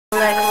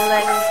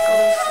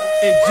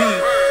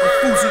Indeed, I'm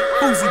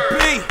Foozy B.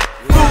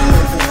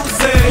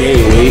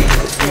 Yeah,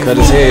 cut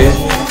his hair.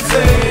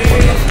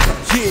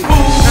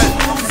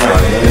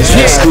 It's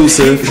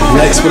exclusive.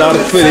 Next without a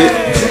fitted.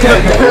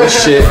 Oh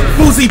shit.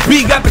 Foozy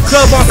B got the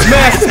club on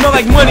smash. Smell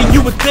like money,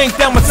 you would think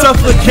that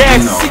myself look cash.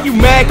 See you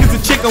mad cause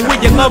the chicken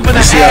with your love and a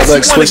ass. See how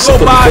like switch to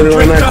put the fitted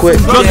on that quick?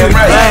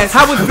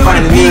 How was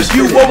feeling to be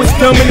you always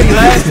coming in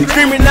last.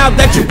 Screaming out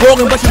that you're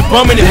rolling but you're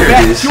bumming it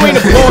back. You ain't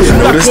a boss, you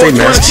got caught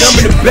trying to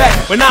jump in the back.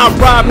 When I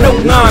rob no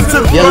line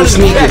to the front of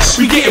the back.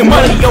 We getting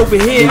money over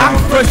here, I can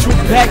front you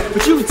back.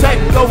 But you the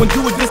type to go and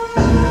do it this.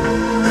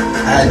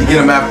 I had to get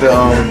him after the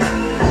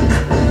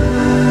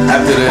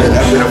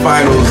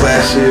finals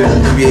last year,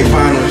 NBA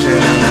finals,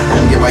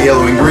 and get my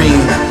yellow and green.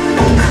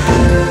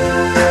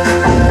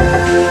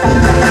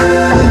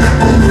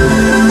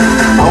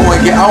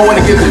 I don't want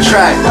to get the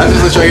track. I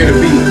just let y'all hear the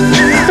beat.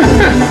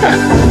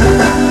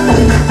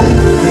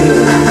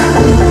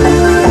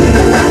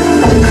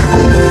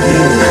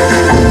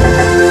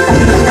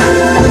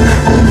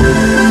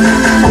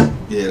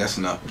 Yeah, that's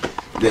enough.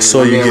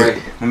 So you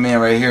get my man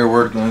right here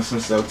worked on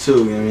some stuff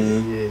too, you know what I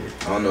mean? Yeah.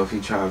 I don't know if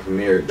he trying to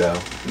premiere it though.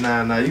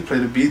 Nah, you play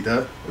the beat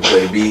though. You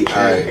play the beat?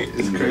 Alright.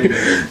 It's crazy.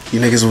 you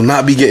niggas will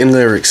not be getting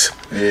lyrics.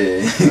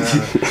 Yeah.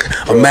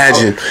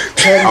 Imagine.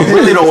 I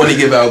really don't want to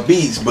give out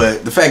beats,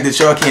 but the fact that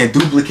y'all can't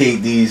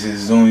duplicate these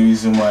is the only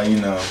reason why,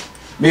 you know.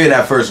 Maybe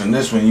that first one,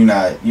 this one, you're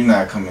not doing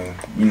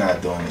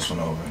this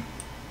one over.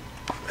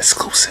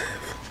 Exclusive.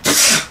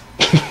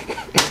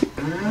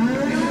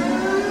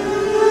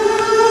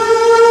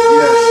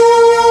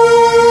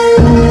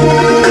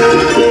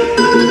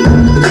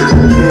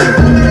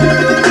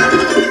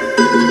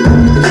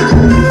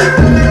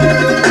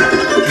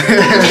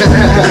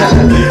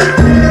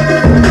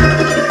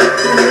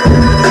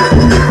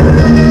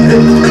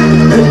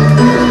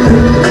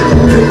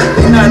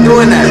 You're not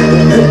doing that.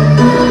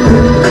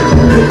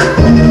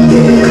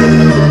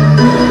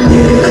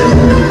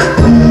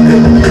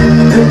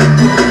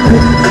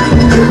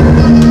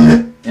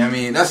 Yeah, I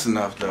mean, that's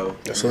enough though.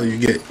 That's all you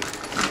get.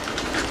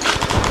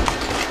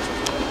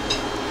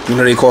 You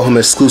know they call him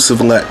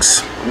Exclusive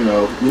Lex. You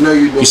know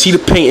You see the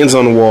paintings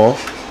on the wall.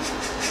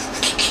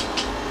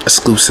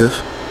 Exclusive.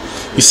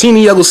 You seen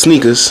the yellow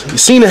sneakers. You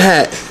seen the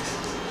hat.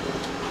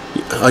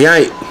 Oh,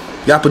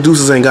 y'all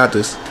producers ain't got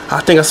this.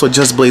 I think I saw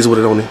Just Blaze with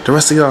it on it. The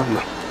rest of y'all,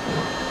 no.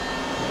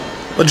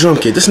 A drum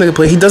kit. This nigga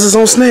play. He does his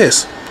own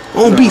snares,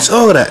 own beats,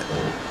 all of that.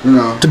 You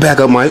know. The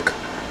backup mic.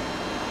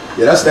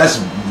 Yeah,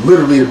 that's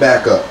literally the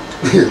backup.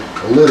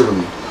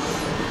 Literally.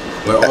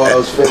 But all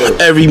those fiddles.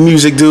 Every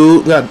music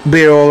dude got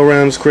beer all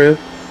around his crib.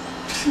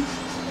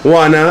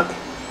 Why not?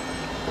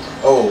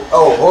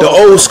 The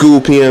old school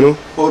piano.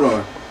 Hold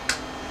on.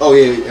 Oh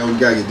yeah, and we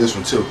gotta get this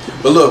one too.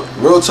 But look,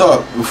 real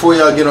talk, before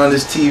y'all get on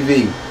this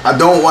TV, I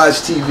don't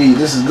watch TV.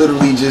 This is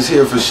literally just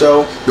here for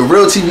show. The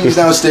real TV's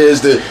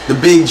downstairs, the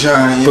big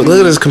giant. But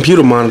look at this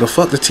computer monitor.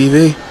 Fuck the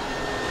TV.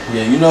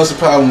 Yeah, you know it's a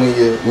problem when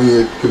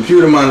your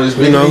computer monitor is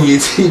bigger than your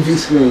TV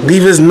screen.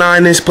 Leave his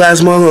 9-inch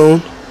plasma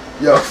alone.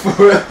 Yo, for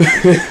real.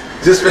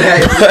 Just for that,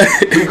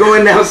 we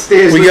going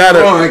downstairs. We gotta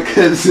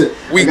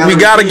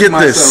get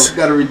myself. this. We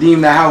gotta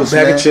redeem the house,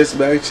 Bag man. of chips,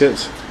 bag of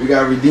chips. We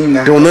gotta redeem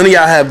that. Don't none of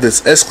y'all have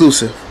this.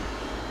 Exclusive.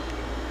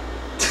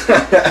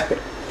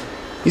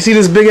 You see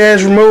this big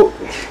ass remote?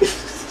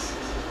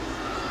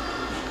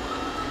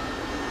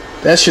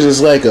 That shit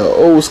is like a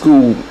old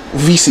school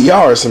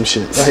VCR or some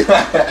shit. Like,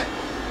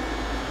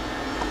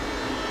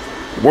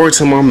 word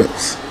to my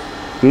mills.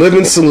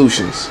 Living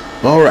Solutions.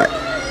 Alright.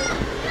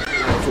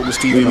 Focus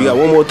TV, we got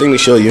one more thing to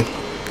show you.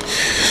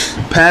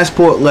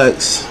 Passport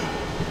Lex.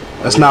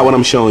 That's not what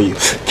I'm showing you.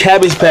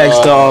 Cabbage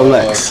Patch Doll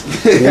Lex.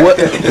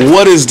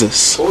 What is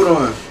this? Hold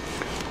on.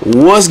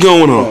 What's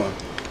going on?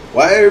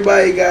 Why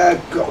everybody got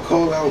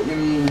called out? I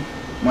mean,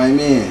 my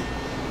man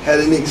had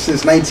a nigga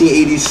since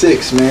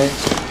 1986, man.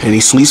 And he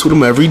sleeps with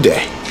him every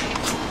day.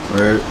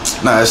 Right.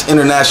 Nah, it's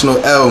international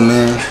L,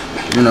 man.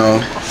 You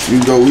know,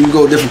 you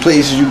go different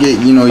places. You get,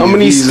 you know. How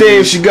many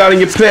stamps you got in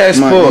your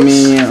passport?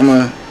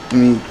 Let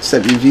me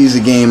set your visa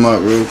game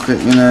up real quick.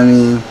 You know what I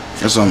mean?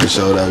 That's what I'm gonna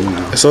show that. You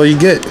know. That's all you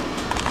get.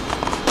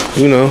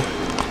 You know,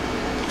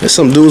 there's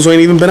some dudes who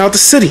ain't even been out the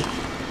city.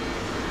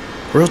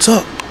 Real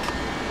talk.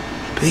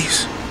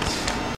 Peace.